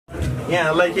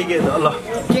यहाँहरूलाई के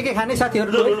ल खाने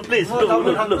साथीहरु प्लिज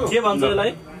के भन्छ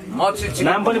यसलाई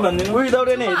नाम पनि भन्दिनु उही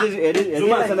दौडे नै आज चाहिँ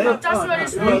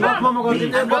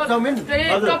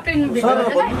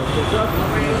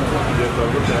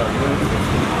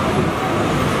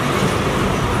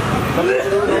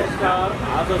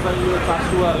यो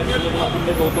चासुवा रेस्टुरेन्टमा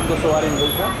पुण्य गौतमको सवारी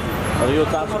हुँदैछ र यो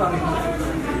चासुवा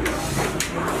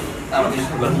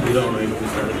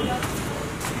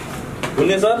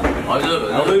पुण्य सर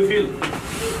हजुर how do you feel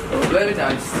very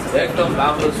nice एकदम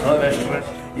राम्रो छ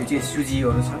रेस्टुरेन्ट यो चाहिँ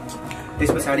सुजीहरु छ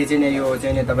त्यसपछि चाहिँ यो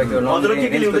चाहिँ तपाईको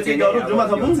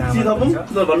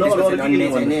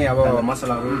अब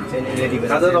मसलाहरु चाहिँ रेडी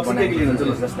गरेर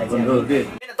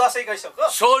दशैं गइसक्यो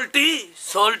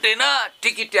सोल्टे न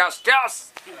टिकी ट्यास ट्यास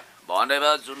भनेर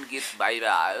जुन गीत बाहिर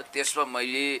आयो त्यसमा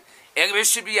मैले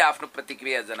एग्रेसिभली आफ्नो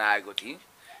प्रतिक्रिया जनाएको थिएँ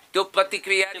त्यो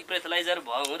प्रतिक्रिया प्रेथलाइजर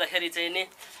हुँदाखेरि चाहिँ नि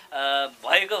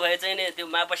भएको भए चाहिँ नि त्यो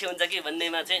मापसी हुन्छ कि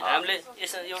भन्नेमा चाहिँ हामीले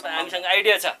एउटा हामीसँग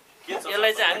आइडिया छ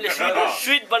यसलाई चाहिँ हामीले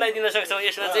स्वीट बनाइदिन सक्छौँ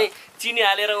यसमा चाहिँ चिनी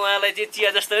हालेर उहाँलाई चाहिँ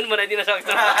चिया जस्तो पनि बनाइदिन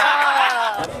सक्छौँ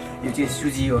यो चाहिँ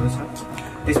सुजीहरु छ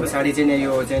त्यसपछि चाहिँ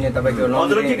यो चाहिँ तपाईको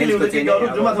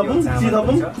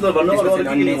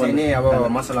अब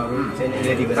मसलाहरु चाहिँ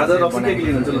रेडी गरेर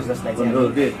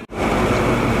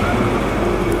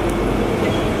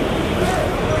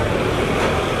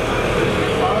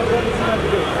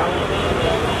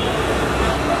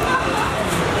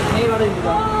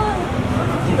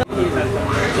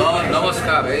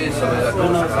नमस्कार है सबैलाई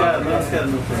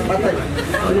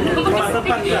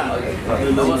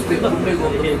नमस्ते पुण्य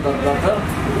गौतम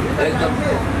एकदम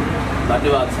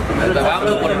धन्यवाद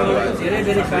राम्रो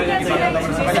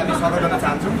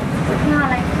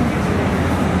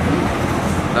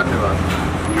धन्यवाद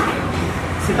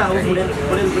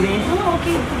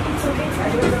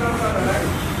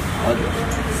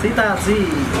सीताजी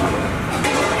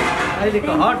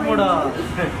अहिलेको हट मोडल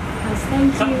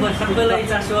सबैलाई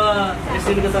चासो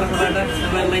रेस्टुरेन्टको तर्फबाट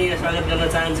सबैलाई स्वागत गर्न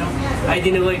चाहन्छौँ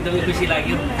आइदिनु भयो एकदमै खुसी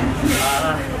लाग्यो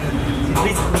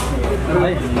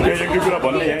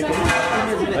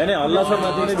हल्ला छ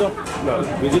माथि नै जाउँ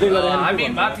भिजिटै गरेर हामी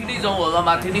माथि नै जाउँ होला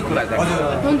माथि नै कुरा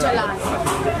हुन्छ ल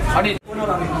अनि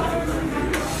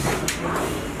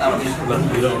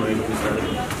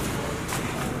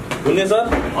पुण्य सर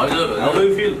हजुर how do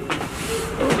you feel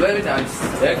very nice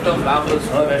एकदम राम्रो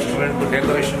छ रेस्टुरेन्टको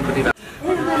डेकोरेसन पनि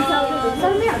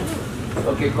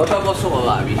ओके कता बस्छौँ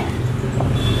होला हामी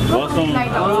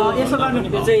यसो गर्नु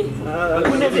त्यो चाहिँ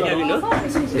पुण्य क्याबिन हो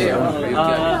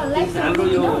हाम्रो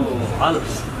यो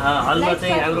हलमा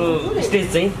चाहिँ हाम्रो स्टेज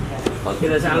चाहिँ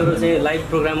यता चाहिँ हाम्रो चाहिँ लाइभ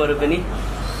प्रोग्रामहरू पनि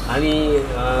हामी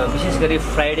विशेष गरी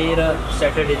फ्राइडे र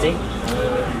स्याटरडे चाहिँ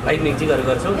लाइभ म्युजिकहरू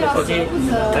गर्छौँ त्यसपछि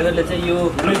हामीहरूले चाहिँ यो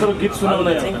गीत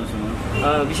सुनाउन चाहिँ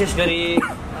विशेष गरी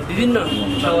विभिन्न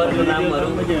ठाउँहरूको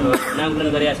नामकरण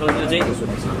गरेका छौँ त्यो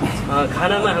चाहिँ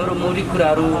खानामा हाम्रो मौलिक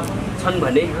कुराहरू छन्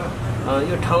भने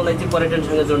यो ठाउँलाई चाहिँ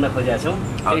पर्यटनसँग जोड्न खोजेका छौँ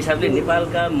त्यो हिसाबले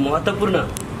नेपालका महत्त्वपूर्ण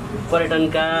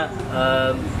पर्यटनका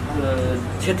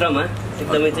क्षेत्रमा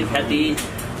एकदमै चाहिँ ख्याति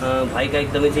भएका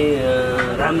एकदमै चाहिँ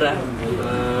राम्रा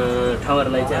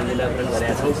ठाउँहरूलाई चाहिँ हामीले नामकरण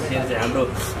गरेका छौँ त्यो चाहिँ हाम्रो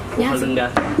ओखलढुङ्गा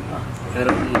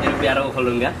मेरो प्यारो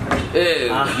ओखलढुङ्गा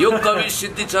यो कवि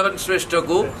सिद्धिचरण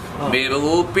श्रेष्ठको मेरो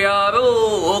प्यारो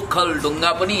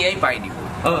ओखलढुङ्गा पनि यहीँ पाइने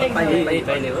हो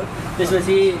पाइने हो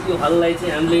त्यसपछि यो हललाई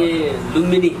चाहिँ हामीले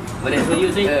लुम्बिनी भनेको छौँ यो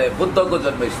चाहिँ बुद्धको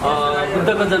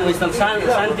जन्मस्थल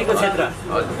शान्तिको क्षेत्र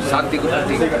शान्तिको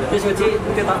त्यसपछि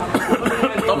त्यता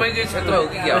तपाईँ चाहिँ क्षेत्र हो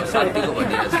कि क्या हो शान्तिको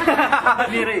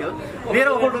भनिरहेको मेरै हो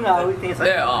मेरो ओखलढुङ्गा हो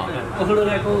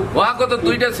ओखलढुङ्गाको उहाँको त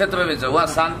दुईटा क्षेत्र रहेछ उहाँ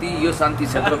शान्ति यो शान्ति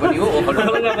क्षेत्र पनि हो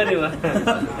ओखलढुङ्गा पनि हो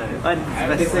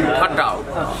ठट्टा हो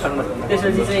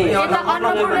त्यसपछि चाहिँ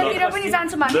अन्नपूर्णतिर पनि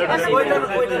जान्छौँ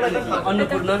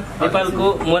अन्नपूर्ण नेपालको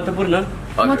महत्त्वपूर्ण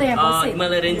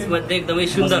हिमालय रेन्ज मध्ये एकदमै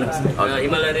सुन्दर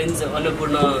हिमालय रेन्ज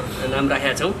अन्नपूर्ण नाम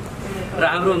राखेका छौँ र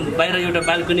हाम्रो बाहिर एउटा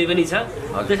बाल्कनी पनि छ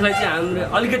त्यसलाई चाहिँ हाम्रो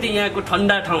अलिकति यहाँको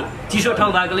ठन्डा ठाउँ चिसो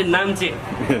ठाउँ भएकोले नाम्चे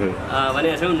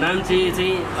भनेका छौँ नाम्चे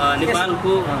चाहिँ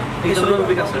नेपालको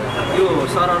यो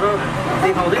सरर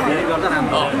देखाउँदै धेरै गर्दा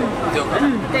राम्रो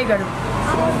त्यही गरौँ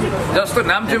जस्तो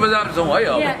नाम्चे बजार जाउँ है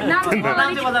अब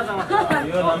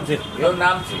यो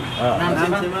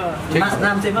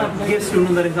नाम्चेमा गेस्ट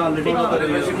हुनुहुँदो रहेछ अलरेडी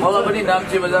मलाई पनि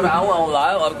नाम्चे बजार आउँला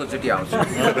अर्कोचोटि आउँछु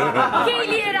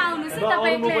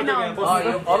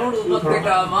अरुण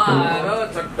उपत्यकामा आएर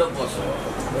चट्ट बस्छु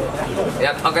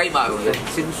यहाँ थकाइ मार्नु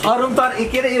अरुण त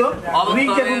के अरे यो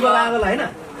होइन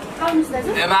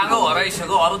मागो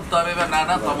हराइसक्यो अरू तबेमा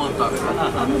नाना तम तबेमा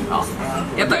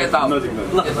यता यता अब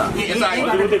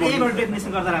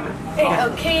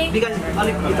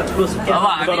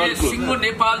हामीले सिङ्गो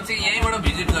नेपाल चाहिँ यहीँबाट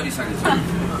भिजिट गरिसकेको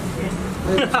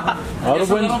छ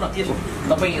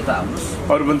तपाईँ यता आउनुहोस्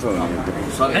अरू पनि छ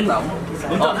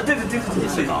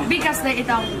विकासलाई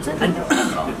यता आउनुहुन्छ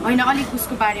होइन अलिक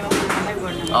उसको बारेमा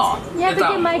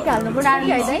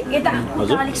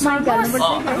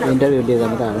इन्टरभ्यू लिएर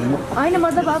जानु त होइन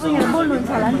मतलब अब यहाँ बोल्नुहुन्छ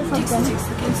होला नि त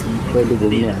कहिले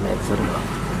घुम्ने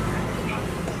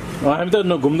होला हामी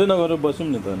त घुम्दै नगरेर बसौँ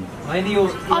नि त होइन यो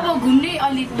अब घुम्ने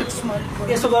अलिक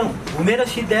यसो गरौँ घुमेर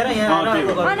सिद्ध्याएर यहाँ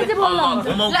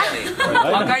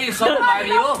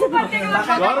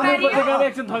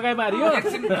एकछिन थकाइ मारियो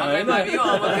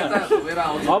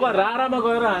अब रारामा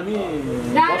गएर हामी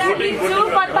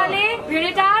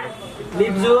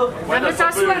लिप्जू हाम्रो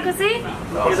सासुवाको चाहिँ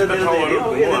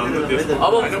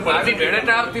अब हामी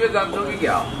भेडेटारतिर जान्छौँ कि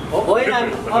क्या होइन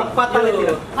पत्तालेतिर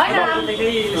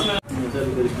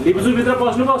लिप्जूभित्र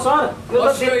पस्नुभयो सर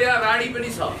बस्यो यहाँ राडी पनि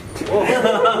छ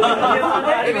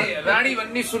राडी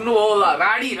भन्ने सुन्नु होला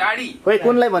राडी राडी खोइ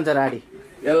कुनलाई भन्छ राडी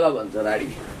यसलाई भन्छ राडी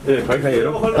ए खै खै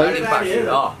हेरौँ राडी पार्टी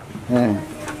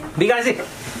विकासजी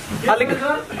अलिक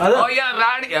यहाँ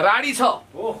राडी राडी छ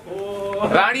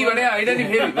राडी भने होइन नि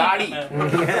फेरि राडी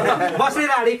बस्ने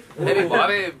राडी फेरि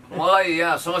भरे मलाई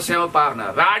यहाँ समस्यामा पार्न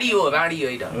राडी हो राडी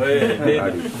होइन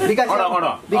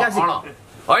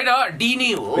होइन डी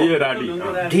नै हो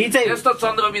ढी चाहिँ यस्तो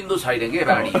चन्द्रबिन्दु छैन कि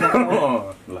राडी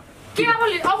के अब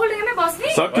अबलेमै बस्ने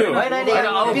सक्यो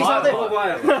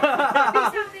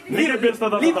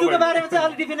लिप्जूको बारेमा चाहिँ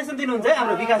अलिक डिफिनेसन दिनुहुन्छ है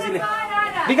हाम्रो विकासजीले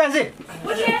विकासजी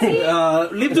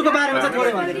लिप्जूको बारेमा चाहिँ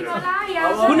थोरै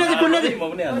भनिदिनु पुण्यजी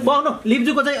पाउनु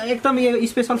लिप्जूको चाहिँ एकदम यो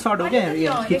स्पेसल सर्ट हो क्या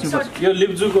यो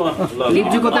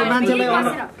लिप्जूको त मान्छेलाई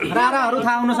राराहरू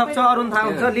थाहा हुन सक्छ अरू थाहा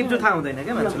हुन्छ लिप्जू थाहा हुँदैन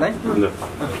क्या मान्छेलाई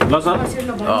ल सर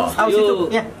हजुर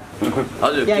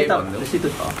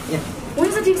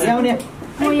हुन्छ ठिक छ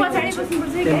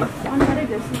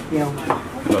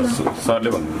सरले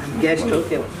भन्नु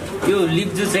यो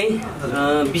लिप्जू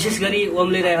चाहिँ विशेष गरी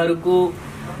ओम्ले राईहरूको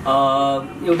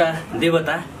एउटा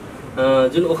देवता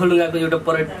जुन ओखलढुङ्गाको एउटा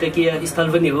पर्यटकीय स्थल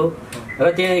पनि हो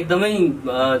र त्यहाँ एकदमै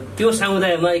त्यो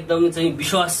समुदायमा एकदम चाहिँ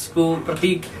विश्वासको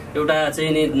प्रतीक एउटा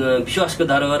चाहिँ नि विश्वासको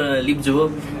धरोहर लिप्जू हो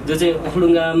जो चाहिँ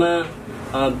ओखलढुङ्गामा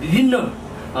विभिन्न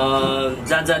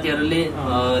जात जातिहरूले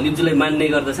लिप्जूलाई मान्ने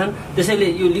गर्दछन् त्यसैले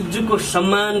यो लिप्जूको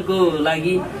सम्मानको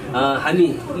लागि हामी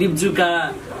लिप्जूका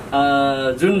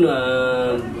जुन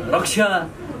रक्षा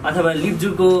अथवा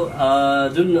लिप्जूको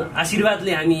जुन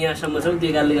आशीर्वादले हामी यहाँसम्म छौँ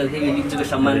त्यो कारणले गर्दाखेरि यो लिप्जूको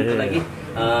सम्मानको लागि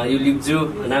यो लिप्जू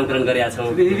नामकरण गरेका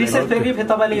छौँ विशेष गरी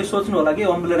तपाईँले यो सोच्नु होला कि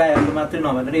ओम्ले राईहरू मात्रै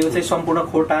नभनेर यो चाहिँ सम्पूर्ण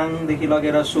खोटाङदेखि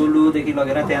लगेर सोलुदेखि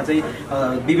लगेर त्यहाँ चाहिँ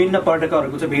विभिन्न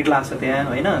पर्यटकहरूको चाहिँ भिड लाग्छ त्यहाँ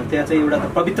होइन त्यहाँ चाहिँ एउटा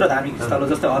पवित्र धार्मिक स्थल हो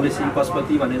जस्तै हलेसी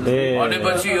पशुपति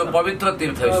भनेपछि यो पवित्र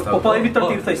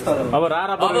तीर्थस्थल अब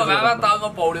रारा तालमा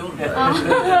पौड्यौँ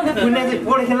पुण्यजी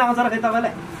पौडी खेल्न आउँछ र खै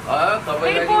तपाईँलाई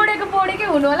पौडेकै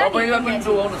हुनु होला तपाईँलाई पनि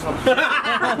जोगाउन सक्छ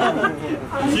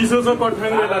चिसो छ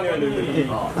कठ्याङ्ग्रे लाने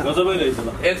गजबै रहेछ ल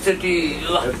एकचोटि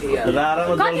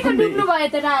कतिको डुब्नु भयो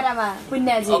त रारामा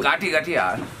पुण्यजी घाटी घाटी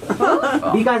हार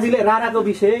विकासजीले राराको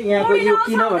विषय यहाँको यो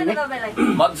किन भन्ने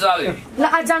मजाले ल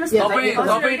आज जानुस्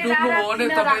तपाईँ डुब्नु भयो भने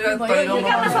तपाईँलाई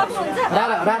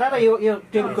रारा र यो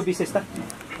टेबलको विशेषता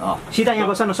सिधा यहाँ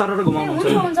बस्न सर र घुमाउनु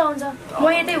हुन्छ म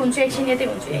यतै हुन्छु एकछिन यतै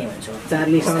हुन्छु यही हुन्छु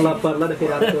चार्लीसँग लप पर्ला र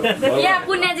फेरि यहाँ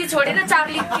पुण्यजी छोडेर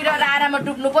चार्लीतिर रारामा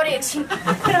डुब्नु पर्यो एकछिन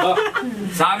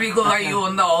साबीको लागि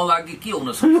योभन्दा अगाडि के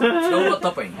हुन सक्छ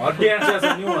तपाईँ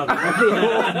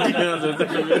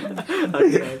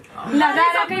ल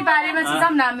राराकै बारेमा चाहिँ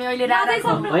जाऊँ न हामी अहिले रारा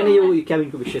होइन यो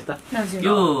क्याबिनको विशेषता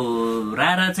यो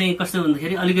रारा चाहिँ कस्तो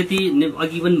भन्दाखेरि अलिकति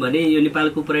अघि पनि भने यो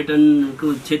नेपालको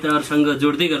पर्यटनको क्षेत्रहरूसँग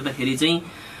जोड्दै गर्दाखेरि चाहिँ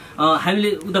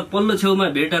हामीले उता पल्लो छेउमा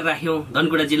भेटर राख्यौँ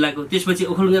धनकुटा जिल्लाको त्यसपछि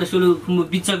ओखलढुङ्गा र सोलुखुम्बु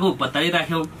बिचको भत्ताले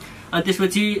राख्यौँ अनि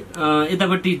त्यसपछि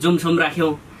यतापट्टि जोमसोम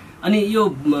राख्यौँ अनि यो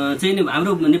चाहिँ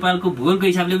हाम्रो नेपालको भूगोलको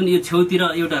हिसाबले पनि यो छेउतिर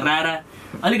एउटा रारा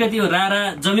अलिकति यो रारा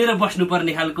जमेर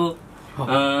बस्नुपर्ने खालको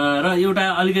र एउटा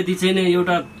अलिकति चाहिँ नि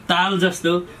एउटा ताल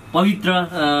जस्तो पवित्र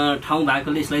ठाउँ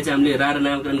भएकोले यसलाई चाहिँ हामीले रारा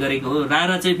नामकरण गरेको हो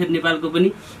रारा चाहिँ फेरि नेपालको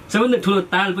पनि सबैभन्दा ठुलो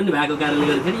ताल पनि भएको कारणले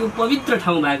गर्दाखेरि यो पवित्र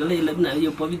ठाउँ भएकोले यसलाई पनि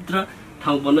यो पवित्र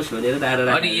ठाउँ बन्नुहोस् भनेर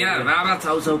रारा अनि यहाँ रारा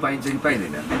चाउचाउ पाइन्छ कि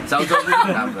पाइँदैन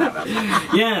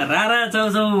यहाँ रारा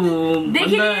चाउचाउ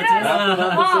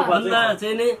भन्दा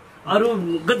चाहिँ नि अरू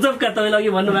गजबका तपाईँले अघि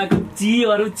भन्नुभएको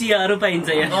चियाहरू पाइन्छ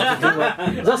यहाँ।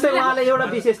 जस्तै उहाँले एउटा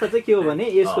विशेषता चाहिँ के हो भने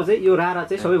यसको चाहिँ यो रारा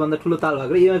चाहिँ सबैभन्दा ठुलो ताल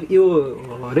भएको यो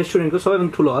रेस्टुरेन्टको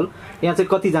सबैभन्दा ठुलो हल। यहाँ चाहिँ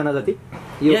कतिजना जति?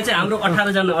 यहाँ चाहिँ हाम्रो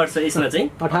 18 जना अट्छ। यसमा चाहिँ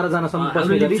 18 जनासम्म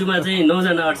हाम्रो लिप्चूमा चाहिँ 9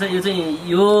 जना अट्छ। यो चाहिँ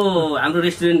यो हाम्रो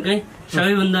रेस्टुरेन्टकै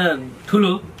सबैभन्दा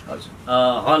ठुलो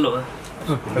हल हो।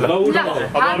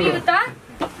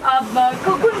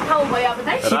 कुन ठाउँ भयो अब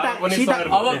दाइ?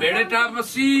 अब भेडेटारमा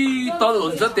शीतल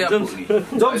हुन्छ त्यहाँ पुग्ने।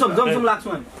 जमसम लाग्छु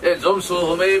हामी। ए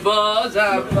जमसोमै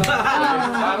बजारमा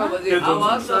 12 बजे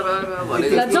आवाज भनेर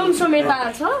जमसम यता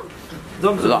छ।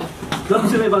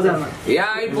 जमसमै बजारमा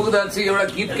यहाँ आइपुग्दा चाहिँ एउटा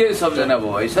गीतकै सम्झना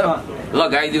भयो है सर। ल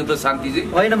गाइदिउँ त शान्तिजी।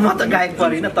 होइन म त गायक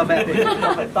परिन तपाईँ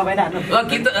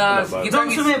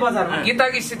जमसमै बजारमा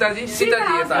गीताकी सीताजी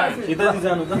यता सीताजी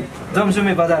जानु त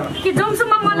जमसमै बजारमा कि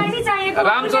जमसममा मलाई नि चाहिएको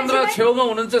रामचन्द्र छेउमा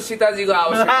हुनुहुन्छ सीताजीको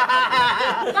आवश्यकता।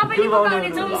 तपाईले बताउने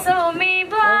जमसमै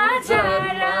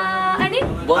बजार अनि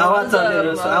आवाज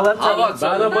चल्यो।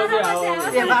 12 बजे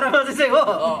 12 बजे चाहिँ हो।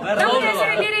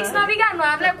 तपाईले लिरिक्स नबिगार्नु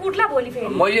हामीलाई कुट्ला भोलि फेरि।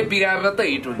 मैले बिगारेर त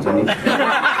हिट हुन्छ नि।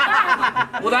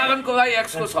 उदाहरणको लागि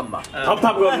एक्सको सम्म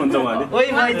थपथाप गर्नुहुन्छ उहाँले। ओइ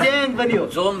मैचेन पनि हो।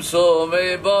 जमसोमै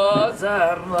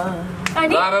बजारमा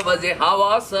 12 बजे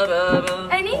हावा सरर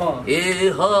अनि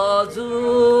ए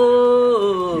हजुर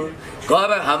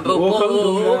घर हाम्रो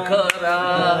पोखरा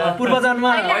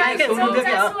पूर्वजन्ममा गायकै हुनुहुन्थ्यो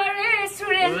क्या?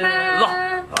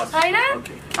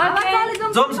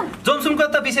 जमसुमको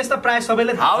त विशेषता प्राय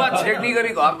सबैले हावा छेक्ने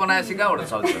गरी घर बनाएपछि कहाँबाट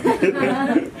सक्छ?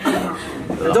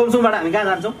 जमसुमबाट हामी कहाँ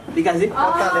जान्छौँ विकासजी?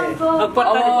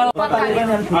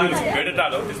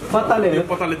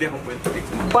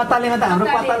 पत्तालेमा त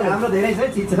हाम्रो धेरै छ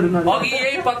चिजहरू। अघि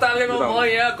यही पत्तालेमा म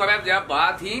यहाँ कराब झ्याप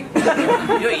भएको थिएँ।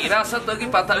 यो हिरासत हो कि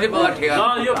पत्ताले बठ्यो?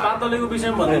 यो पातलेको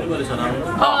विषयमा भनिदिनु पर्यो सर।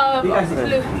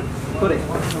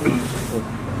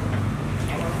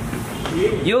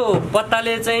 यो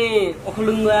पत्ताले चाहिँ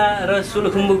ओखलुङ्गा र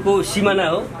सोलुखुम्बुको सिमाना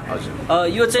हो।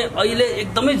 यो चाहिँ अहिले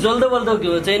एकदमै जल्दो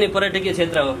चाहिँ नि पर्यटकीय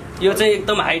क्षेत्र हो। यो चाहिँ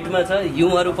एकदम हाइटमा छ,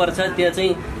 हिउँहरू पर्छ। त्यहाँ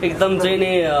चाहिँ एकदम चाहिँ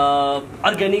नि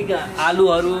अर्ग्यानिक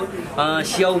आलुहरू,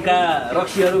 स्याउका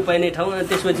रक्सीहरू पाइने ठाउँ।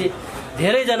 त्यसपछि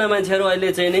धेरैजना मान्छेहरू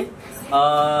अहिले चाहिँ नि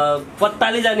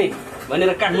पत्ताले जाने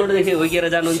भनेर काठमाडौँदेखि हुर्किएर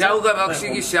जानुहुन्छ। स्याउका रक्सी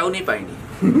कि स्याउ नै पाइने?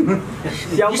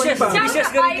 विशेष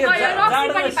गरी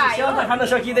स्याउ त खान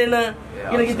सकिँदैन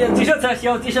किनकि त्यहाँ चिसो छ,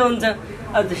 स्याउ चिसो हुन्छ।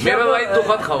 मेरो लागि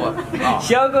दुःखद खबर।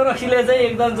 स्याउको रक्सीले चाहिँ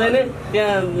एकदम चाहिँ नि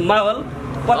त्यहाँ माहौल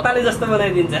पत्ताले जस्तो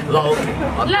बनाइदिन्छ।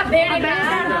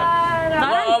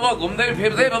 अब घुम्दै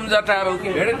फिर्दै रमजाटार हो कि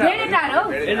भेडेटार?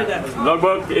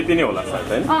 लगभग यति नै होला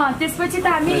सायद हैन? त्यसपछि त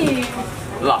हामी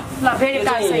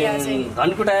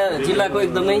धनकुटा जिल्लाको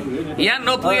एकदमै यहाँ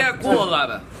नपुगेको को होला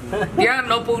र?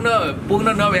 त्यहाँ पुग्न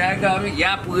नभ्याएकाहरू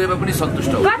यहाँ पुगेर पनि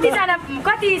सन्तुष्ट हो।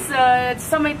 कति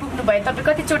समय पुग्नु भयो तपाईँ?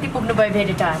 कतिचोटि पुग्नु भयो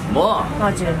भेडेटार? म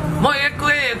हजुर म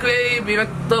एकै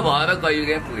विरक्त भएर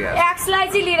कहिले पुगे। एक्सलाई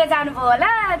चाहिँ लिएर जानुभयो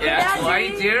होला?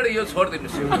 यो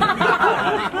छोडिदिनुहोस्।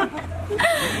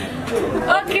 ल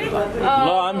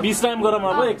हामी विश्राम गरौँ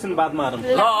अब एकछिन बादमा आरौँ।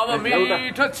 ल अब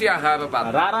मिठो चिया खाएर बात।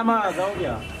 रारामा जाउँ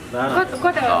क्या?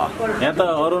 यहाँ त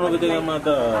अरू नबितेकोमा त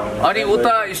अनि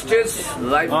उता स्टेज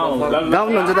लाइभ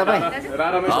गाउनुहुन्छ तपाईँ?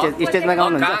 स्टेजमा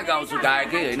गाउनुहुन्छ? कहाँ गाउँछु,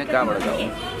 गाएकै होइन, कहाँबाट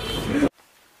गाउँ?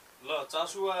 ल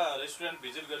चासुवा रेस्टुरेन्ट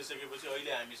भिजिट गरिसकेपछि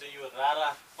अहिले हामी चाहिँ यो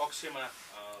रारा कक्षमा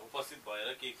उपस्थित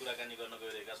भएर केही कुराकानी गर्न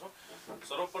गइरहेका छौँ।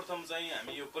 सर्वप्रथम चाहिँ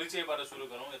हामी यो परिचयबाट सुरु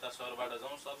गरौँ। यता सरबाट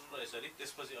जाउँ सर र यसरी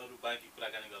त्यसपछि अरू बाँकी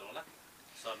कुराकानी गरौँ होला।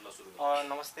 सर ल सुरु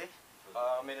गरौँ। नमस्ते,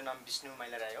 मेरो नाम विष्णु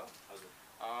मैला राई हो। हजुर,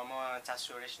 म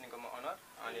चासो रेस्टुरेन्टको म ओनर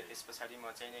अनि त्यस पछाडि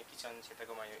म चाहिँ किचन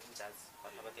क्षेत्रको म यो इन्चार्ज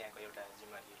अथवा त्यहाँको एउटा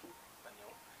जिम्मेवारी भन्ने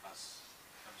हो।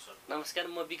 नमस्कार,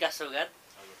 म विकास सौगात,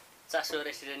 चासो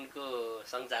रेस्टुरेन्टको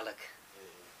सञ्चालक।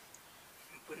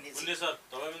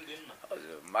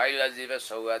 हजुर, माइलाजी र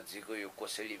सौगातजीको यो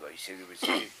कोसेली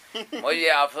भइसकेपछि मैले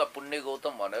आफूलाई पुण्य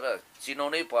गौतम भनेर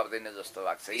चिनाउनै पर्दैन जस्तो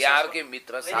लाग्छ। यहाँहरूकै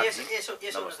मित्र साथी।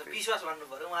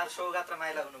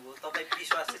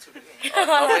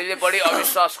 तपाईँले बढी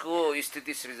अविश्वासको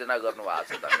स्थिति सृजना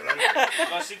गर्नुभएको छ। धन्यवाद।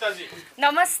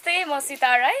 नमस्ते, म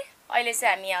सीता राई। अहिले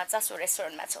चाहिँ हामी यहाँ चासो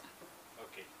रेस्टुरेन्टमा छौँ।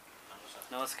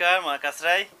 नमस्कार, म आकाश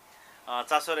राई,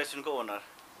 चासो रेस्टुरेन्टको ओनर।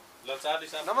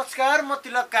 नमस्कार, म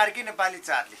तिलक कार्की, नेपाली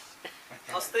चार्ली।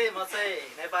 नमस्ते, म चाहिँ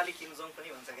नेपाली किमजोङ पनि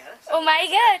भन्छ क्या। ओ माय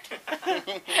गॉड,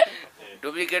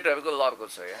 डुप्लिकेटहरुको लर्को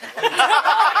छ यहाँ।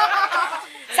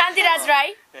 शान्तिराज राई।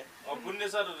 पुण्य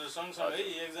सर सँगसँगै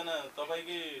एकजना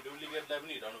तपाईकै डुप्लिकेटलाई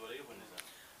पनि हिटाउनु पर्यो कि पुण्य सर?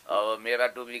 अब मेरा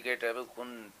डुप्लिकेटहरु कुन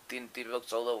 3 त्रिलोक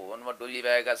 14 भवनमा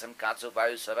डुलिरहेका छन्। काँचो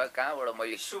पायो सर कहाँबाट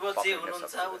मैले शुभजी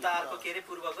हुनुहुन्छ उता अर्को के रे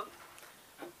पूर्वको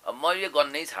म यो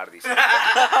गन्नै छाड्दिछु।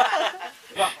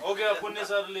 ओके, पुण्य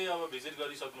सरले अब भिजिट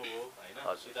गरिसक्नुभयो होइन,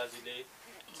 सीताजीले,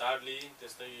 चार्ली,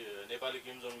 त्यस्तै नेपाली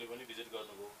किमजोङले पनि भिजिट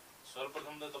गर्नुभयो।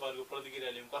 सर्वप्रथम त तपाईँहरूको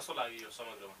प्रतिक्रिया लिउँ, कस्तो लाग्यो यो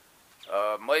समग्रमा?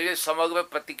 मैले समग्र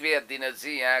प्रतिक्रिया दिन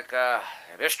चाहिँ यहाँका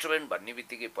रेस्टुरेन्ट भन्ने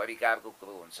बित्तिकै परिकारको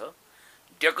कुरो हुन्छ,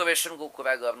 डेकोरेसनको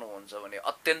कुरा गर्नुहुन्छ भने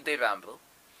अत्यन्तै राम्रो।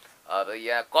 र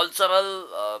यहाँ कल्चरल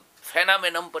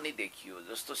फेनामेनम पनि देखियो,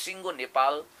 जस्तो सिङ्गो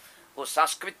नेपालको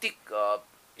सांस्कृतिक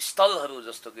स्थलहरू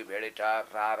जस्तो कि भेडेटा,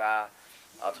 रारा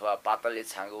अथवा पातले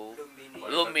छाँगो,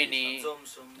 लुम्बिनी,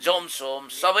 जोमसोम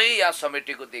सबै यहाँ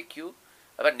समेटेको देखियो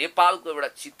र नेपालको एउटा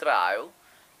चित्र आयो।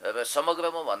 र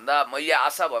समग्रमा भन्दा मैले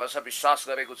आशा भरोसा विश्वास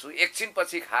गरेको छु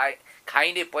एकछिनपछि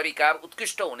खाइने परिकार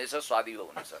उत्कृष्ट हुनेछ, स्वादिलो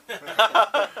हुनेछ।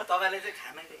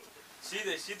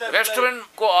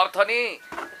 रेस्टुरेन्टको अर्थ नै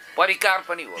परिकार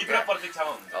पनि हो।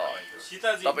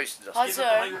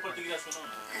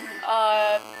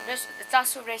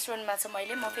 चासो रेस्टुरेन्टमा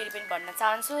चाहिँ म फेरि पनि भन्न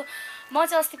चाहन्छु, म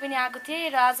चाहिँ अस्ति पनि आएको थिएँ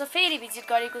र आज फेरि भिजिट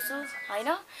गरेको छु होइन।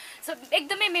 सो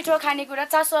एकदमै मिठो खानेकुरा।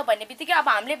 चासुवा भन्ने बित्तिकै अब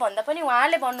हामीले भन्दा पनि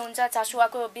उहाँले भन्नुहुन्छ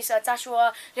चासुवाको चासुवा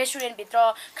रेस्टुरेन्टभित्र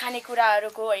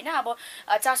खानेकुराहरूको होइन। अब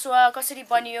चासुवा कसरी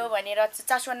बनियो भनेर,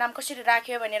 चासुवा नाम कसरी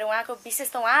राख्यो भनेर उहाँको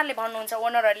विशेष त उहाँहरूले भन्नुहुन्छ,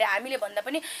 ओनरहरूले, हामीले भन्दा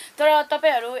पनि। तर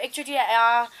तपाईँहरू एकचोटि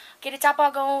के अरे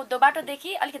चापागाउँ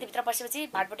बाटोदेखि अलिकति भित्र पसेपछि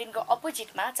भाटबोटिनको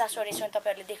अपोजिटमा चासुवा रेस्टुरेन्ट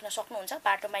तपाईँहरूले देख्न सक्नुहुन्छ।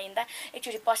 बाटोमा हिँड्दा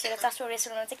एकचोटि पसेर चासुवा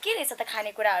रेस्टुरेन्टमा चाहिँ के रहेछ त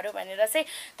खानेकुराहरू भनेर चाहिँ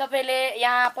तपाईँले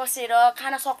यहाँ पसेर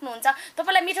खान सक्नुहुन्छ।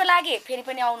 तपाईँलाई मिठो लागे फेरि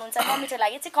पनि आउनुहुन्छ, नमिठो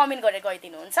लागे चाहिँ कमेन्ट गरेर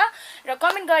गइदिनुहुन्छ। र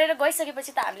कमेन्ट गरेर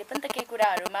गइसकेपछि त हामीले पनि त केही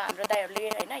कुराहरूमा हाम्रो दाइहरूले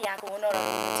होइन, यहाँको ओनरहरू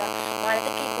हुनुहुन्छ, उहाँले त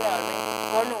केही कुराहरू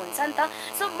गर्नुहुन्छ नि त।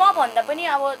 सो म भन्दा पनि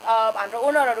अब हाम्रो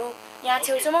ओनरहरू यहाँ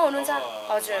छेउछाउमा हुनुहुन्छ।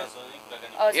 हजुर,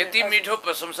 यति मिठो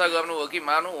प्रशंसा गर्नुभयो कि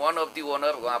मानु वान अफ दि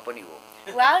ओनर उहाँ पनि हो।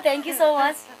 Wow, thank you so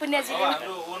much पुण्यजी।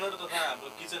 हाम्रो ओनर तथा हाम्रो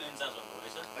किचन इन्चार्ज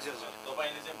हुनुहुँदैछ। हजुर सर,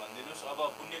 तपाईँले चाहिँ भनिदिनुहोस्, अब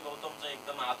पुण्य गौतम चाहिँ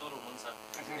एकदम आतुर हुनुहुन्छ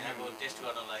यहाँको टेस्ट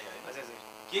गर्नलाई होइन।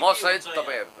 म सहित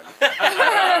तपाईँहरू पनि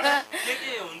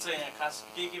के हुन्छ यहाँ, खास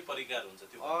के परिकार हुन्छ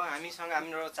त्यो? हामीसँग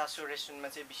हाम्रो चासो रेस्टुरेन्टमा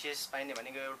चाहिँ विशेष पाइने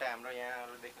भनेको एउटा हाम्रो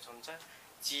यहाँहरू देख्न सक्नुहुन्छ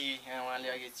ची, उहाँले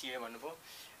अघि चिया भन्नुभयो।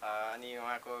 अनि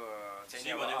उहाँको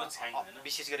चाहिँ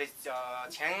विशेष गरी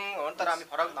छ्याङ हो, तर हामी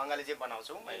फरक ढङ्गले चाहिँ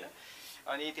बनाउँछौँ होइन।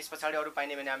 अनि त्यस पछाडि अरू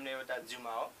पाइने भने हाम्रो एउटा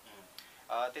जुमा हो।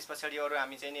 त्यस पछाडि अरू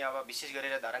हामी चाहिँ नि अब विशेष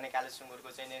गरेर धराने काले सुँगुरको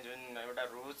चाहिँ नि जुन एउटा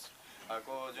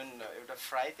रोजको जुन एउटा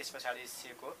फ्राई, त्यस पछाडि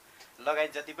सेको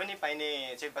लगायत जति पनि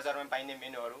पाइने चाहिँ बजारमा पाइने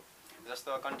मेनुहरू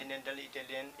जस्तो कन्टिनेन्टल,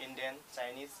 इटालियन, इन्डियन,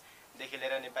 चाइनिजदेखि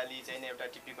लिएर नेपाली चाहिँ नि एउटा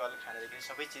टिपिकल खानादेखि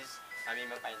सबै चिज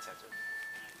हामीमा पाइन्छ।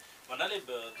 भन्नाले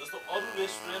जस्तो अरू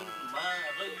रेस्टुरेन्टमा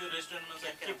र यो रेस्टुरेन्टमा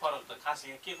चाहिँ के फरक त, खास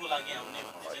यहाँ के को लागि आउने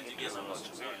भन्ने चाहिँ जिज्ञासा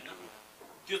महसुस छ होइन,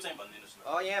 त्यो चाहिँ भनिदिनुहोस्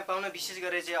न। यहाँ पाउन विशेष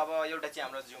गरेर चाहिँ अब एउटा चाहिँ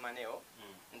हाम्रो जुमा नै हो।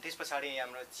 त्यस पछाडि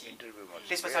हाम्रो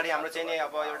त्यस पछाडि हाम्रो चाहिँ नि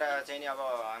अब एउटा चाहिँ नि अब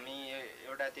हामी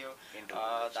एउटा त्यो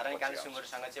धरानी काले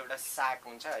सुँगुरसँग चाहिँ एउटा साग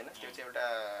हुन्छ होइन, त्यो चाहिँ एउटा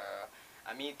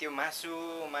हामी त्यो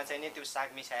मासुमा चाहिँ नि त्यो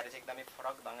साग मिसाएर चाहिँ एकदमै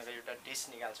फरक ढङ्गको एउटा टेस्ट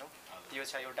निकाल्छौँ। त्यो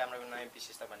छ एउटा हाम्रो नयाँ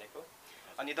विशेषता भनेको।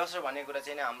 अनि दोस्रो भन्ने कुरा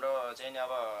चाहिँ नि हाम्रो चाहिँ नि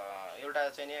अब एउटा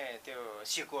चाहिँ नि त्यो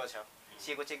सेको छ।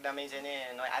 सेको चाहिँ एकदमै चाहिँ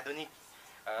नि आधुनिक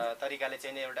तरिकाले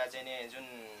चाहिँ नि एउटा चाहिँ नि जुन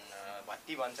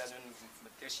भत्ती भन्छ जुन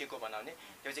त्यो सेको बनाउने,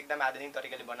 त्यो चाहिँ एकदमै आधुनिक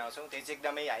तरिकाले बनाउँछौँ। त्यो चाहिँ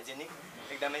एकदमै हाइजेनिक,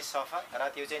 एकदमै सफा र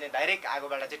त्यो चाहिँ नि डाइरेक्ट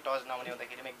आगोबाट चाहिँ टच नहुने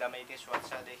हुँदाखेरि एकदमै त्यो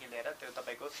स्वच्छदेखि लिएर त्यो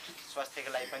तपाईँको स्वास्थ्यको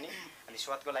लागि पनि अनि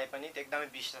स्वादको लागि पनि त्यो एकदमै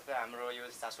विशेषता हाम्रो यो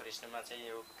चासो रेस्टुरेन्टमा चाहिँ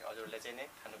यो हजुरले चाहिँ नै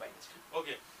खानु पाइन्छ।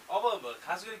 ओके, अब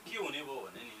खास गरी के हुने भयो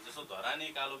भने नि जस्तो धरानी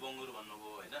कालो बङ्गुर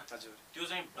भन्नुभयो होइन, हजुर, त्यो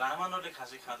चाहिँ ब्राह्मणहरूले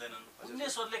खासै खाँदैनन्,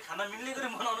 पुण्यश्वरले खाना मिल्ने गरी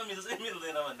बनाउन मिल्छ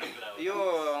मिल्दैन भन्ने कुरा हो। यो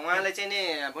उहाँले चाहिँ नि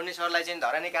पुण्यश्वरलाई चाहिँ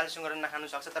धरानी कालो सुँगुर नखानु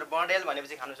सक्छ, तर बँडेल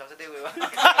भनेपछि खानु सक्छ। त्यो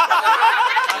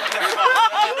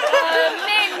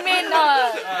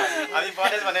हामी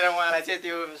बँडेल भनेर उहाँलाई चाहिँ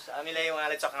त्यो हामीलाई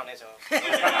उहाँले चखाउनेछौँ।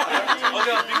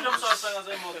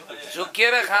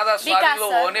 झुकेर खाँदा स्वादिलो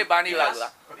हुने बानी लाग्ला।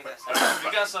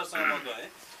 विकास सरसँग म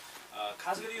गएँ,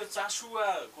 खास गरी यो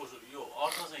चासुवाको यो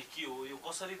अर्थ चाहिँ के हो, यो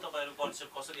कसरी तपाईँहरू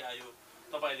कन्सेप्ट कसरी आयो,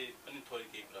 तपाईँले पनि थोरै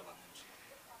केही कुरा भन्नुहुन्छ।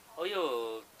 हो, यो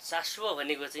चासुवा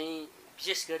भनेको चाहिँ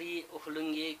विशेष गरी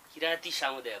ओखलुङ्गे किराँती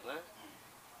समुदायमा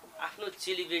आफ्नो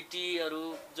चेलीबेटीहरू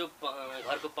जो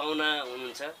घरको पाहुना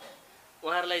हुनुहुन्छ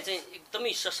उहाँहरूलाई चाहिँ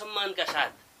एकदमै ससम्मानका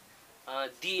साथ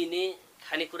दिइने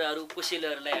खानेकुराहरू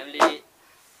कोसेलीहरूलाई हामीले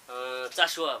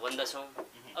चासुवा भन्दछौँ।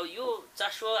 अब यो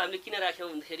चासुवा हामीले किन राख्यौँ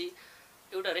भन्दाखेरि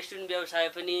एउटा रेस्टुरेन्ट व्यवसाय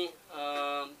पनि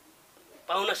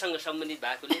पाहुनासँग सम्बन्धित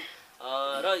भएकोले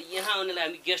र यहाँ आउनेलाई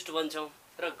हामी गेस्ट भन्छौँ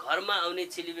र घरमा आउने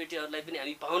चेलीबेटीहरूलाई पनि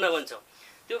हामी पाहुना भन्छौँ।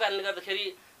 त्यो कारणले गर्दाखेरि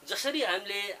जसरी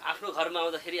हामीले आफ्नो घरमा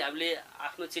आउँदाखेरि हामीले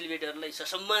आफ्नो चेलीबेटीहरूलाई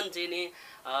ससम्मान चाहिँ नि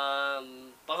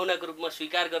पाहुनाको रूपमा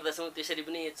स्वीकार गर्दछौँ त्यसरी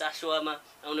पनि चासोवामा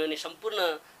आउनुहुने सम्पूर्ण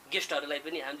गेस्टहरूलाई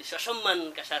पनि हामीले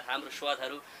ससम्मानका साथ हाम्रो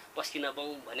स्वादहरू पस्किन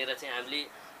पाऊँ भनेर चाहिँ हामीले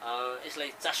यसलाई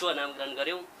चासोवा नामकरण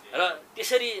गऱ्यौँ र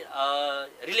त्यसरी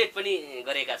रिलेट पनि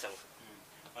गरेका छौँ।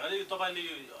 भनेर यो तपाईँले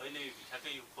अहिले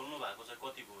ठ्याक्कै खोल्नु भएको छ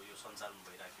कति भयो यो सञ्चालन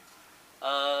भइराख्यो?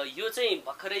 यो चाहिँ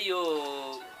भर्खरै यो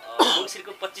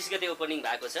मङ्सिरको 25 गते ओपनिङ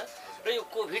भएको छ र यो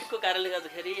कोभिडको कारणले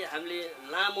गर्दाखेरि हामीले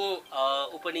लामो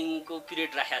ओपनिङको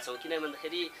पिरियड राखेका छौँ। किन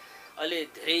भन्दाखेरि अहिले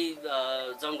धेरै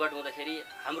जमघट हुँदाखेरि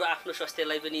हाम्रो आफ्नो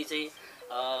स्वास्थ्यलाई पनि चाहिँ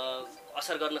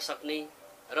असर गर्न सक्ने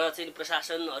र चाहिँ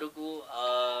प्रशासनहरूको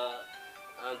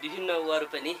विभिन्न उहाँहरू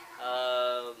पनि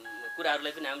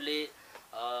कुराहरूलाई पनि हामीले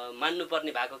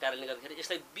मान्नुपर्ने भएको कारणले गर्दाखेरि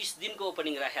यसलाई 20 दिनको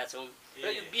ओपनिङ राखेका छौँ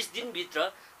र यो 20 दिनभित्र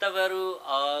तपाईँहरू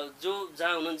जो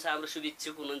जहाँ हुनुहुन्छ हाम्रो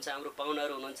शुभेच्छुक हुनुहुन्छ हाम्रो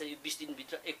पाहुनाहरू हुनुहुन्छ यो 20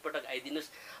 दिनभित्र एकपटक आइदिनुहोस्,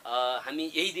 हामी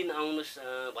यही दिन आउनुहोस्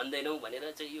भन्दैनौँ भनेर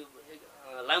चाहिँ यो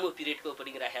लामो पिरियडको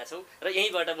ओपनिङ राखेका छौँ र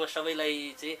यहीँबाट म सबैलाई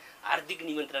चाहिँ हार्दिक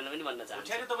निमन्त्रणा पनि भन्न चाहन्छु।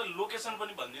 ठ्याक्कै तपाईँले लोकेसन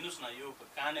पनि भनिदिनुहोस् न, यो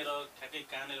कहाँनिर ठ्याक्कै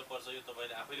कहाँनिर पर्छ यो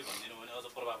तपाईँले आफैले भनिदिनु भने अझ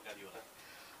प्रभावकारी होला।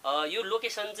 यो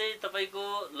लोकेसन चाहिँ तपाईँको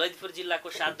ललितपुर जिल्लाको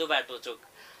सातो बाटो चोक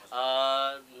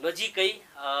नजिकै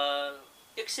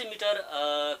 100 मिटर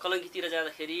कलङ्कीतिर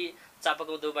जाँदाखेरि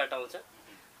चापागाउँ दो बाटो आउँछ।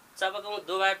 चापागाउँ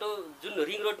दो बाटो जुन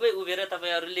रिङ रोडमै उभिएर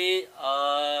तपाईँहरूले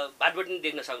भाटबटिन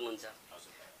देख्न सक्नुहुन्छ।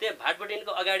 त्यहाँ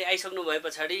भाटबटिनको अगाडि आइसक्नु भए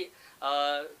पछाडि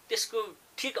त्यसको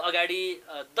ठिक अगाडि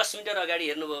 10 मिटर अगाडि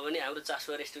हेर्नुभयो भने हाम्रो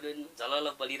चासुवा रेस्टुरेन्ट झलल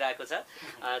बलिरहेको छ।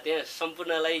 त्यहाँ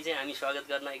सम्पूर्णलाई चाहिँ हामी स्वागत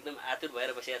गर्न एकदम आतुर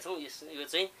भएर बसेका छौँ। यो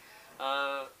चाहिँ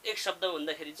एक शब्द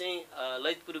भन्दाखेरि चाहिँ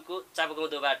ललितपुरको चापागाउँ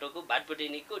दो बाटोको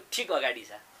भाटबटिनीको ठिक अगाडि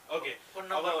छ। ओके, फोन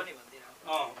नम्बर पनि भनिदिनु।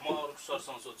 म अरू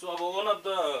सरसँग सोध्छु। अब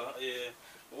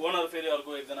ओनर फेरि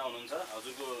अर्को एकजना हुनुहुन्छ,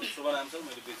 हजुरको शुभ नाम छ?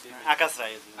 मैले बिर्सेँ। आकाश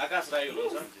राई। आकाश राई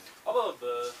हुनुहुन्छ। अब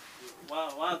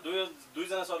उहाँ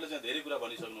दुईजना सरले चाहिँ धेरै कुरा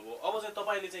भनिसक्नुभयो। अब चाहिँ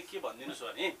तपाईँले चाहिँ के भनिदिनुहोस्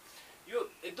भने यो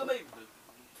एकदमै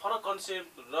फरक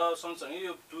कन्सेप्ट र सँगसँगै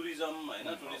यो टुरिज्म होइन,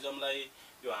 टुरिज्मलाई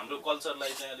यो हाम्रो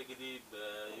कल्चरलाई चाहिँ अलिकति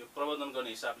यो प्रबन्धन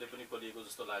गर्ने हिसाबले पनि खोलिएको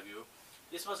जस्तो लाग्यो।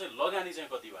 यसमा चाहिँ लगानी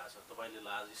चाहिँ कति भएको छ तपाईँले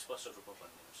आज स्पष्ट रूपमा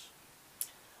भनिदिनुहोस्।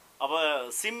 अब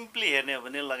सिम्पली हेर्ने हो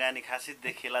भने लगानी खासै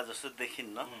देखिएला जस्तो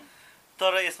देखिन्न,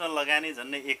 तर यसमा लगानी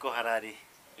झन्डै 1 हरारी,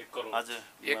 1 करोड, हजुर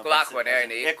 1 लाख भने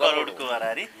हैन 1 करोडको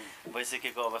हरारी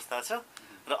भइसकेको अवस्था छ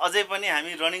र अझै पनि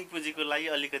हामी रनिङ पुँजीको लागि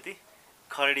अलिकति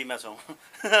खरडीमा छौँ।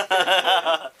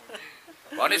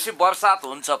 भनेपछि वर्षात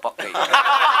हुन्छ पक्कै।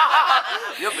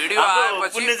 यो भिडियो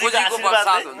आएपछि पुँजीको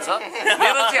वर्षात हुन्छ।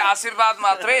 मेरो चाहिँ आशीर्वाद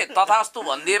मात्रै तथास्तु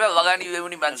भनिदिएर लगानी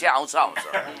ल्याउने मान्छे आउँछ।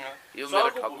 यो मेरो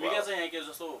भूमिका चाहिँ यहाँ के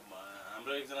जस्तो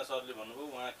हाम्रो एकजना सरले भन्नुभयो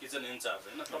उहाँ किचन इन्चार्ज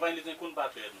होइन, तपाईँले चाहिँ कुन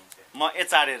पार्ट हेर्नुहुन्छ? म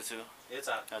एचआर हेर्छु।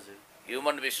 एचआर, हजुर,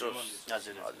 ह्युमन रिसोर्स।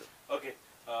 हजुर हजुर। ओके,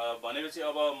 भनेपछि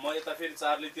अब म यता फेरि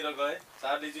चार्लीतिर गएँ।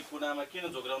 चार्ली चाहिँ कुनामा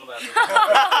किन झोक्राउनु भएको?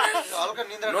 हल्का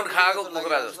निन्द्रा नुन खाएको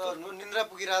कुखुरा जस्तो निन्द्रा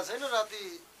पुगिरहेको छैन राति।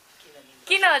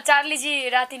 किन चार्लीजी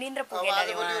राति निन्द्रा पुगेन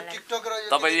अरे उहाँलाई? टिकटक र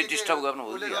तपाईले डिस्टर्ब गर्नु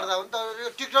उसले गर्दा हो नि त। यो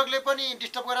टिकटकले पनि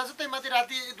डिस्टर्ब गराएको छ। त्यही माथि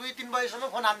राति 2-3 बजेसम्म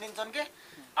फोन हानिदिन्छन् के।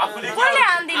 कसले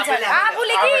हानिदिन्छन्?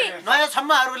 आफूले कि नयाँ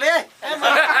छम्माहरूले?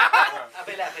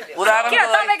 उदाहरण के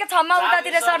तपाईको छम्मा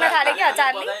उतातिर सर्न थाले के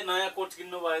चार्ली? नयाँ कोट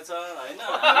किन्नु भएछ होइन,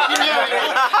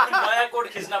 नयाँ कोट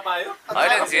खिच्न पायो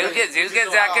हैन, झिल्के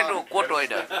ज्याकेट कोट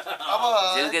होइन, अब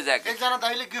झिल्के ज्याकेट। एकजना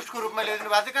दाइले गिफ्टको रूपमा ल्याइदिनु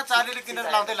भएको थियो। कहाँ चार्लीले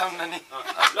किनेर लाउँदै लाउन नि।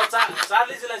 ल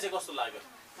चार्लीजीलाई चाहिँ कस्तो लाग्यो?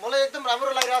 मलाई एकदम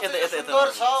राम्रो लागिरहेको छ। सुन्दर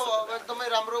छ, एकदमै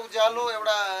राम्रो उज्यालो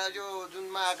एउटा यो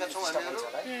जुनमा आएका छौँ हामीहरू।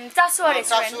 चासुवा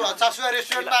रेस्टुरेन्ट। चासुवा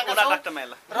रेस्टुरेन्टमा आएका छौँ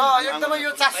र एकदमै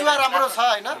यो चासुवा राम्रो छ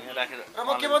होइन। र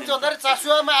म के भन्छु भन्दाखेरि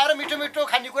चासुवामा आएर मिठो मिठो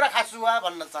खानेकुरा खासुवा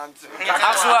भन्न चाहन्छु।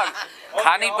 चासुवा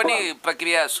खाने पनि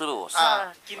प्रक्रिया सुरु होस्।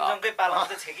 किमजङकै पालामा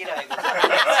त छेकिरहेको छ।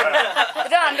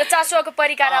 र हाम्रो चासुवाको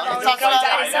परिकार अब आउने क्रम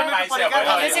जारी छ।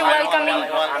 यो चाहिँ वेलकमिङ।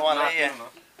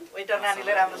 वेटर नानीले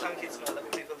राम्रोसँग खिच्नु होला,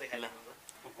 बिल्कुल देखाइला।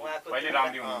 पहिले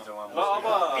राम्री हुनुहुन्छ उहाँ।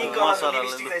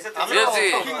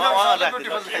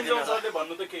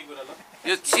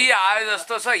 यो चिया आयो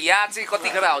जस्तो छ। यहाँ चाहिँ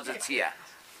कतिखेर आउँछ चिया?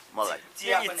 मलाई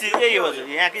यही हो हजुर,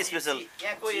 यहाँकै स्पेसल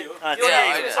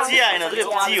चिया होइन हजुर,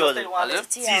 ची हो हजुर।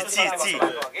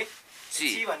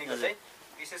 ची भनेको चाहिँ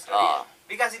विशेष गरी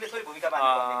विकासजीले थोरै भूमिका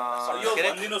पाल्नु।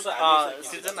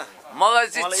 मलाई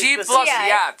चाहिँ ची प्लस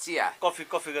चिया। कफी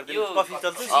गरिदिनु। कफी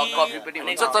चल्छ, कफी पनि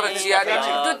हुन्छ तर चिया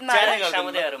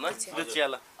समुदायहरूमा दुध चिया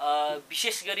ल।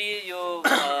 विशेष गरी यो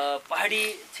पहाडी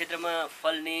क्षेत्रमा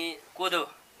फल्ने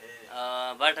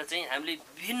कोदोबाट चाहिँ हामीले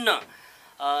विभिन्न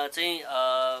चाहिँ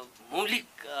मौलिक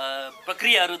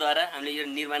प्रक्रियाहरूद्वारा हामीले यो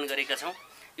निर्माण गरेका छौँ।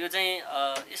 यो चाहिँ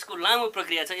यसको लामो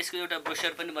प्रक्रिया छ। यसको एउटा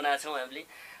ब्रोसर पनि बनाएका छौँ हामीले।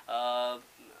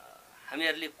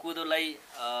 हामीहरूले कोदोलाई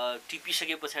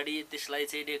टिपिसके पछाडि त्यसलाई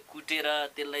चाहिँ नि कुटेर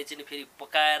त्यसलाई चाहिँ फेरि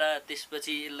पकाएर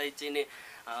त्यसपछि यसलाई चाहिँ नि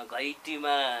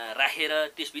घैटीमा राखेर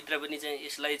त्यसभित्र पनि चाहिँ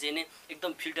यसलाई चाहिँ नि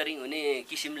एकदम फिल्टरिङ हुने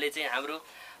किसिमले चाहिँ हाम्रो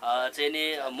चाहिँ नि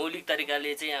मौलिक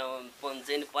तरिकाले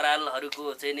चाहिँ परालहरूको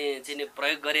चाहिँ नि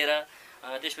प्रयोग गरेर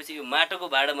त्यसपछि यो माटोको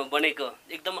भाँडामा बनेको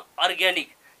एकदम अर्ग्यानिक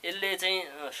यसले चाहिँ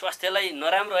स्वास्थ्यलाई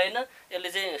नराम्रो होइन यसले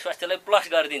चाहिँ स्वास्थ्यलाई प्लस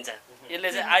गरिदिन्छ यसले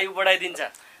चाहिँ आयु बढाइदिन्छ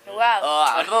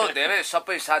हाम्रो धेरै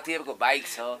सबै साथीहरूको बाइक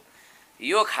छ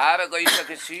यो खाएर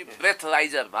गइसकेपछि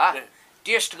ब्रेथलाइजरमा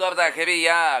टेस्ट गर्दाखेरि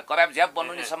यहाँ कराप झ्याप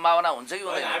बन्ने सम्भावना हुन्छ कि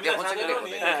हुँदैन देखाउँछ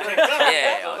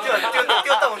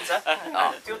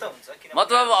कि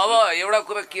मतलब अब एउटा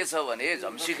कुरा के छ भने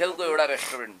झम्सीखेलको एउटा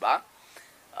रेस्टुरेन्टमा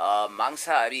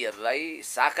मांसाहारीहरूलाई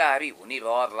शाकाहारी हुने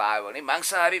रहर लाग्यो भने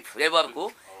मांसाहारी फ्लेभरको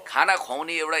खाना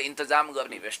खुवाउने एउटा इन्तजाम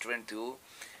गर्ने रेस्टुरेन्ट थियो।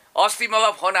 अस्ति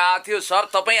मलाई फोन आएको थियो, सर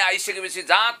तपाईँ आइसकेपछि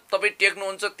जहाँ तपाईँ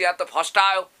टेक्नुहुन्छ त्यहाँ त फर्स्ट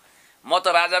आयो। म त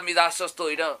राजा मिदास जस्तो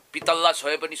होइन, पितल्ला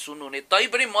छोए पनि सुन्नुहुने,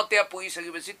 तैपनि म त्यहाँ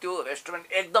पुगिसकेपछि त्यो रेस्टुरेन्ट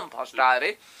एकदम फर्स्ट आयो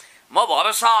अरे। म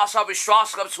भरोसा आशा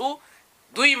विश्वास गर्छु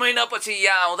 2 महिनापछि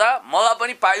यहाँ आउँदा मलाई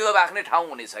पनि पाइलो राख्ने ठाउँ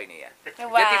हुने छैन यहाँ। त्यति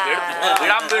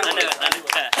भिडामभिड हुने।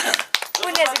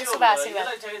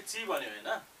 ची भन्यो होइन,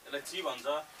 यसलाई ची भन्छ।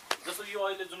 जस्तो यो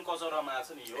अहिले जुन कचौरामा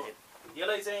आएको छ नि,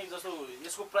 यसलाई चाहिँ जस्तो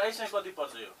यसको प्राइस चाहिँ कति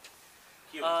पर्छ?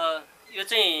 यो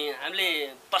चाहिँ हामीले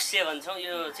तस्य भन्छौँ।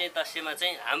 यो चाहिँ तस्यमा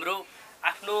चाहिँ हाम्रो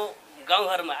आफ्नो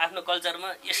गाउँघरमा आफ्नो कल्चरमा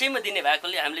यसैमा दिने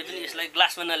भएकोले हामीले पनि यसलाई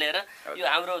ग्लासमा नलिएर यो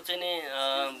हाम्रो चाहिँ नि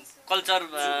कल्चर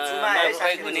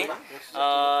प्रयोग हुने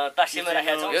तस्यमा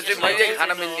राखेका छौँ। यो चाहिँ मैले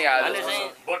खान मिल्ने हामीले चाहिँ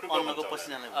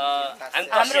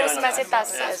हाम्रो उसमा चाहिँ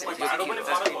तास्य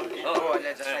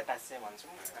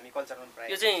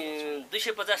यो चाहिँ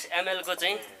 250 ml को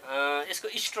चाहिँ यसको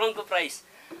स्ट्रङको प्राइस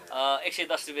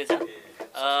 110 रुपियाँ छ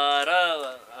र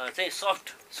चाहिँ सफ्ट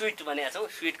स्विट भनेको छौँ।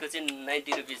 स्विटको चाहिँ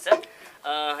 90 रुपियाँ छ।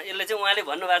 यसले चाहिँ उहाँले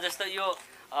भन्नुभएको जस्तो यो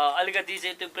अलिकति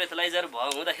चाहिँ त्यो ब्रेथलाइजर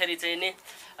हुँदाखेरि चाहिँ नि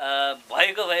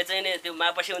भएको भए चाहिँ नि त्यो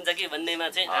मापसी हुन्छ कि भन्नेमा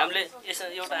चाहिँ हामीले यसमा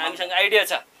एउटा हामीसँग आइडिया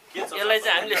छ। यसलाई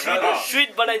चाहिँ हामीले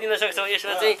स्विट बनाइदिन सक्छौँ।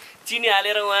 यसमा चाहिँ चिनी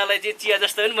हालेर उहाँलाई चाहिँ चिया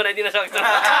जस्तो पनि बनाइदिन सक्छौँ।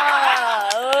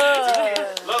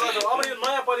 अब यो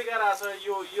नयाँ परिकार आछ,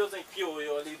 यो चाहिँ के हो?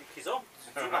 यो अलिकति खिचौँ।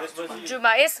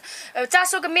 जुमा यस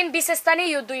चासोको मेन विशेषता नै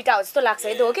यो दुईटा हो जस्तो लाग्छ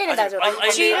है, हो के नि दाजु?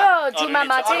 ची र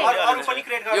जुमामा चाहिँ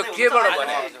यो केबाट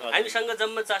बने? हामीसँग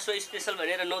जम्मा चासो स्पेशल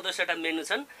भनेर 9-10वटा मेनु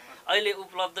छन् अहिले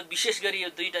उपलब्ध। विशेष गरी यो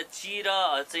दुईटा ची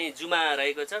र चाहिँ जुमा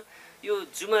रहेको छ।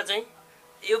 यो जुमा चाहिँ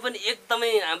यो पनि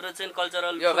एकदमै हाम्रो चाहिँ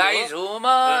कल्चरल यो राई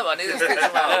झुमा भने जस्तै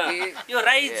झुमा हो कि? यो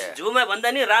राई झुमा भन्दा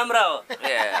नि राम्रा हो,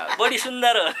 बढी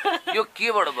सुन्दर हो। यो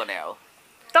केबाट बने हो?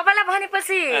 तपाईलाई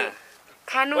भनेपछि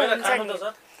खानु हुन्छ नि?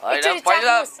 हैन,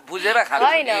 पहिला बुझेर खानु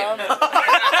हैन।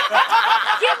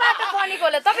 केबाट बनेको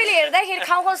होला? तपाईले हेर्दाखेरि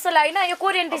खाऊ कस्तो लाग्दैन? यो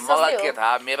कोरियन डिश जस्तै हो। मलाई के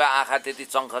थाहा, मेरो आँखा त्यति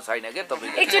चङ्ख छैन के।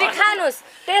 तपाईले एकचोटी खानुस्,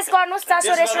 टेस्ट गर्नुस्।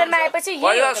 चासो रेस्टुरेन्टमा आएपछि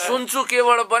पहिला सुन्छु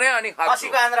केबाट बने अनि खान्छु।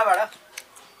 खसीको आन्द्राबाट।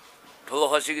 ठुलो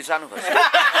खसी कि सानो खसी?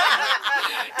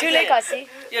 ठुलै खसी।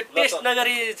 यो टेस्ट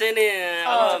नगरी चाहिँ नि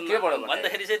केबाट बने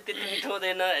भन्दाखेरि चाहिँ त्यति मिठो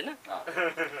हुँदैन हैन।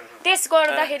 टेस्ट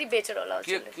गर्दाखेरि बेचर होला।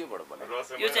 केबाट बने?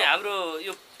 यो चाहिँ हाम्रो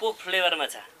यो पोक फ्लेभरमा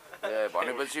छ। ए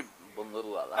भनेपछि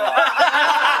बङ्गरु होला।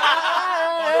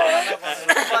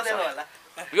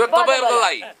 यो तपाईहरुको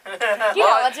लागि के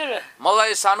हजुर?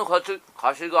 मलाई सानो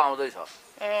खसीको आउँदैछ।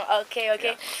 ओके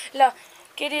ओके ल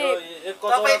के रे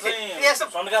पुण्य चाहिँ यस्तो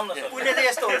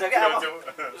हुन्छ कि अब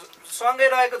सँगै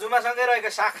रहेको जुमासँगै रहेको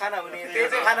साग खाना हुने, त्यो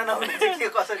चाहिँ खाना नहुने चाहिँ के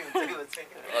कसरी हुन्छ कि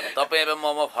भन्छ। तपाईँ र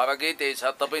ममा फरकै त्यही छ।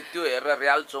 तपाईँ त्यो हेरेर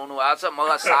र्याल चौनु भएको छ,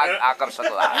 मलाई साग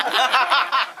आकर्षक लाग्यो।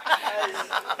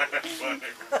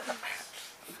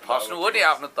 फस्नु हो नि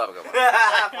आफ्नो तर्कमा।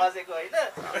 फसेको होइन।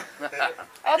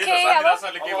 ओके अब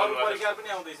अरू परिकार पनि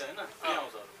आउँदैछ हैन? के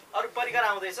आउँछ? अरू परिकार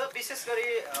आउँदैछ। विशेष गरी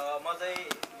म चाहिँ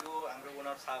यो हाम्रो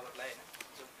ओनर साहबहरूलाई हैन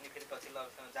जो पनि फेरि पछिल्लो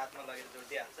जातमा लगेर जोड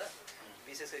दिइहाल्छ।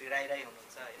 विशेष गरी राई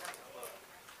हुनुहुन्छ हैन। अब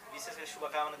विशेष गरी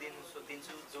शुभकामना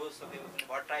दिन्छु जो सक्यो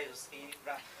भट्टराई होस् कि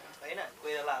हैन,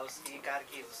 कोइराला होस् कि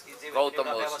कार्की होस् कि जे गौतम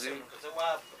होस्,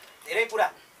 उहाँ धेरै कुरा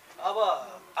अब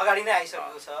अगाडि नै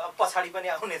आइसकेको छ, अब पछाडि पनि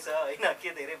आउनेछ हैन। के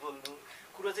धेरै बोल्नु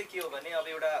कुरो चाहिँ के हो भने अब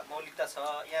एउटा मौलिकता छ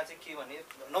यहाँ चाहिँ के भने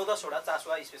 9-10 वटा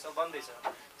चासुवा स्पेशल बन्दैछ।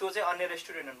 त्यो चाहिँ अन्य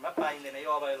रेस्टुरेन्टमा पाइँदैन, यो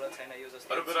अभाइलेबल छैन। यो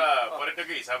जस्तो अरू कुरा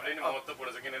पर्यटकको हिसाबले नि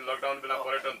महत्त्वपूर्ण छ, किनभने लकडाउन बेला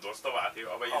पर्यटन ध्वस्त भएको थियो।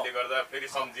 अब यसले गर्दा फेरि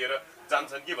सम्झिएर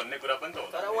जान्छन् कि भन्ने कुरा पनि त हो।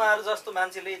 तर उहाँहरू जस्तो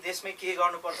मान्छेले देशमै के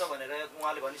गर्नुपर्छ भनेर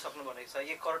उहाँले भनिसक्नु भनेको छ।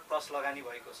 1 करोड प्लस लगानी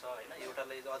भएको छ हैन।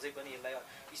 एउटाले अझै पनि यसलाई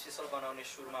स्पेशल बनाउने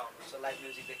सुरुमा हुनुहुन्छ। लाइभ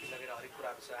म्युजिकदेखि लगेर हरेक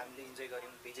कुराहरू छ। हामीले इन्जोय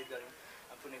गऱ्यौँ, भिजिट गऱ्यौँ।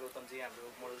 पुण्य गौतमजी हाम्रो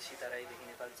मोडल सीता राईदेखि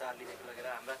नेपाली चार्लीदेखि लगेर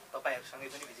हाम्रा तपाईँहरूसँगै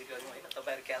पनि भिजिट गऱ्यौँ होइन।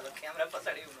 तपाईँहरू क्यामेरा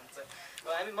पछाडि हुनुहुन्छ।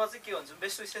 म चाहिँ के भन्छु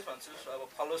बेस्ट विशेष भन्छु अब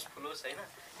फलोस् फुलोस् होइन।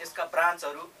 यसका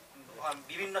ब्रान्चहरू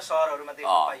विभिन्न सहरहरूमा देख्न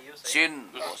पाइयोस्।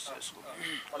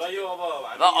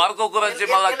 र अर्को कुरा चाहिँ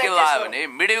मलाई के लाग्यो भने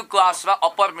मिडल क्लास र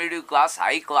upper middle class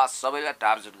high class सबैलाई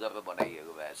टार्गेट गरेर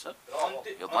बनाइएको भएछ।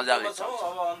 यो मजाले छ।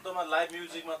 अब अन्तमा लाइभ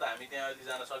म्युजिकमा त हामी त्यहाँ अहिले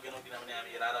जान सकेनौँ किनभने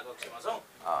हामी रारा कक्षमा छौँ।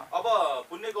 अब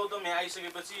पुण्य गौतम यहाँ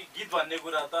आइसकेपछि गीत भन्ने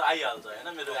कुरा त आइहाल्छ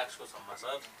होइन मेरो एक्सको सम्म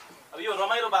सर। अब यो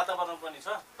रमाइलो वातावरण पनि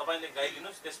छ। तपाईँले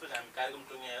गाइदिनुहोस् त्यसपछि हामी कार्यक्रम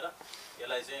टुङ्ग्याएर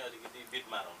यसलाई चाहिँ अलिकति बिट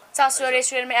मारौँला। चासो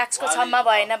रेस्टुरेन्टमा एक्सको छम्मा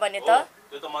भएन भने त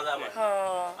त्यो त मजा भयो।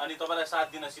 अनि तपाईँलाई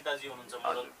साथ दिन सीताजी हुनुहुन्छ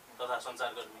मोडल तथा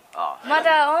सञ्चारकर्मी। म त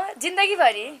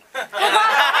जिन्दगीभरि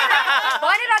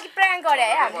भनेर अघि प्र्याङ्क गरे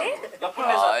है हामीले।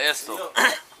 यस्तो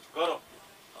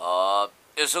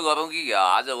यसो गरौँ कि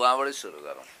आज उहाँबाटै सुरु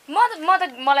गरौँ।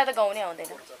 मलाई त गाउनै आउँदैन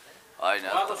होइन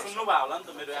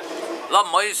ल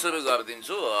मै सुरु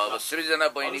गरिदिन्छु। अब सृजना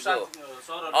बहिनीको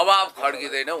अभाव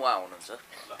खड्किँदैन उहाँ हुनुहुन्छ।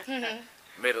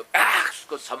 मेरो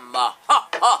एक्सको छम्मा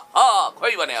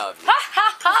खोइ भने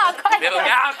मेरो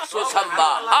एक्सको छम्मा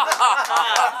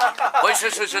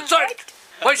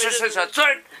पैसा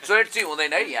चोट चाहिँ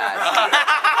हुँदैन है यहाँ।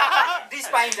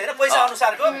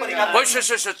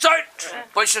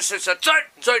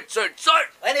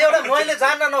 एउटा मैले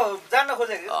जान्न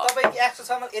खोजेको तपाईँको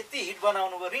एक्सोसम्म यति हिट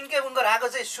बनाउनु भयो रिङ्के उनको राको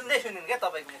चाहिँ सुन्दै सुनिन् क्या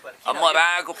तपाईँको मुखबाट। अब म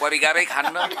राको परिकारै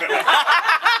खान्न।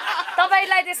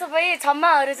 तपाईँलाई त्यसो भए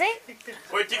छम्माहरू चाहिँ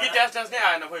खोइ टिकट ट्याक्स नै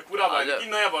आएन खोइ पुरा भयो कि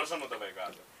नयाँ वर्ष हो तपाईँको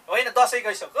आज होइन दसैँ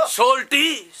गइसक्यो।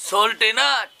 सोल्टेन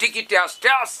टिकट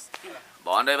ट्याक्स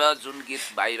भनेर जुन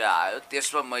गीत बाहिर आयो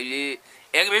त्यसमा मैले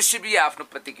एग्रेसिभली आफ्नो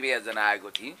प्रतिक्रिया जनाएको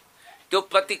थिएँ। त्यो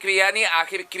प्रतिक्रिया नि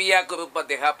आखिर क्रियाको रूपमा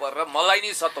देखा परेर मलाई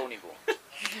नि सताउने भयो।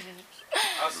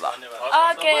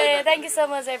 Okay thank you so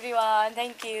much everyone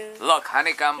thank you. ल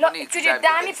खाने काम पनि एकचोटि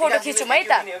दामी फोटो खिचौँ है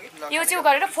त। यो चाहिँ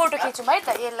गरेर फोटो खिचौँ है त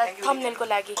यसलाई थम्बनेलको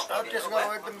लागि।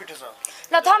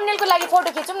 ल थम्बनेलको लागि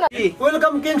फोटो खिचौँ न।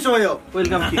 वेलकम किङ्स हो यो।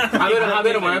 वेलकम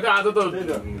आबेर भयो त आज त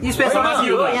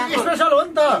स्पेशल हो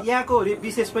नि त। यहाँको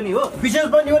विशेष पनि हो। विशेष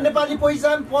पनि हो नेपाली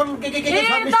पहिचान पन के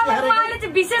उहाँले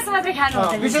चाहिँ विशेष मात्रै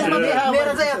खानुहुन्छ। विशेष मात्रै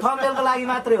मेरो चाहिँ थम्बनेलको लागि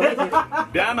मात्रै हो।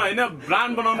 बिहान होइन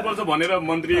ब्रान्ड बनाउनु पर्छ भनेर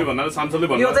मन्त्री भनेर सांसदले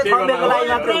यो चाहिँ थम्बनेलको लागि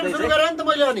मात्रै हो। सुरु गरे नि त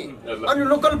मैले अनि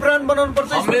लोकल ब्रान्ड बनाउनु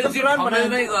पर्छ।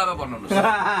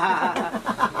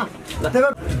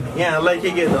 यहाँहरूलाई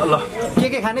के ल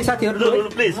के खाने साथीहरू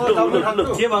प्लिज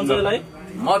के भन्छ यसलाई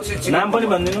नाम पनि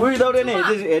भनिदिनु। उही दौडे नै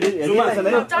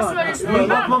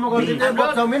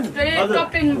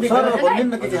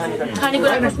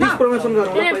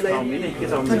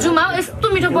जुमा यस्तो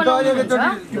मिठो बनाउनु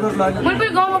मैले पनि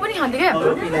गाउँमा पनि खान्थेँ क्या।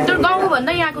 तर गाउँको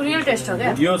भन्दा यहाँको रियल टेस्ट हो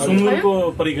क्या। यो सुँगुरको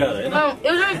परिकार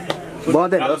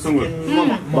सुँगुर कालो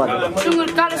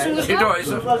सुँगुर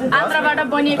आन्द्राबाट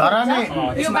बनिएको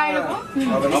यो बाहिरको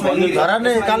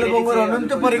कालो बङ्गुर हुनु नि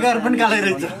त्यो परिकार पनि कालै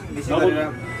रहेछ।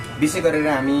 विशेष गरेर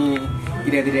हामी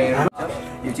किरादिरहेको छ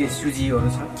यो चाहिँ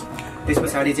सुजीहरू छ। त्यस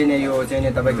पछाडि चाहिँ यो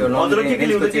चाहिँ तपाईँको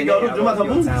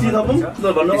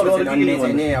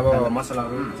अब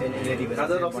मसलाहरू चाहिँ रेडी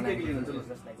गरेर